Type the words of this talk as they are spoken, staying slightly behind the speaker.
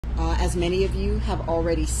As many of you have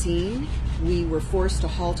already seen, we were forced to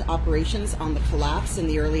halt operations on the collapse in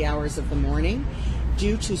the early hours of the morning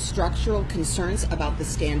due to structural concerns about the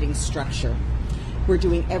standing structure. We're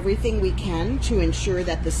doing everything we can to ensure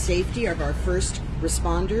that the safety of our first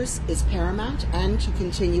responders is paramount and to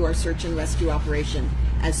continue our search and rescue operation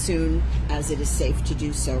as soon as it is safe to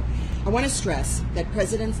do so. I want to stress that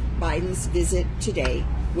President Biden's visit today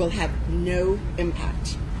will have no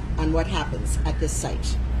impact on what happens at this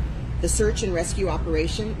site. The search and rescue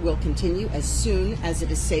operation will continue as soon as it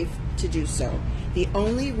is safe to do so. The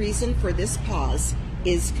only reason for this pause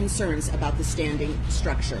is concerns about the standing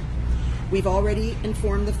structure. We've already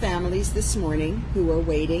informed the families this morning who are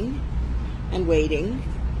waiting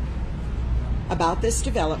about this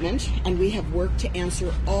development, and we have worked to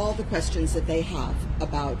answer all the questions that they have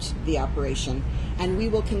about the operation. And we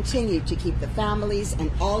will continue to keep the families and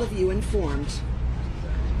all of you informed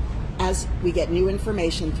as we get new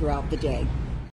information throughout the day.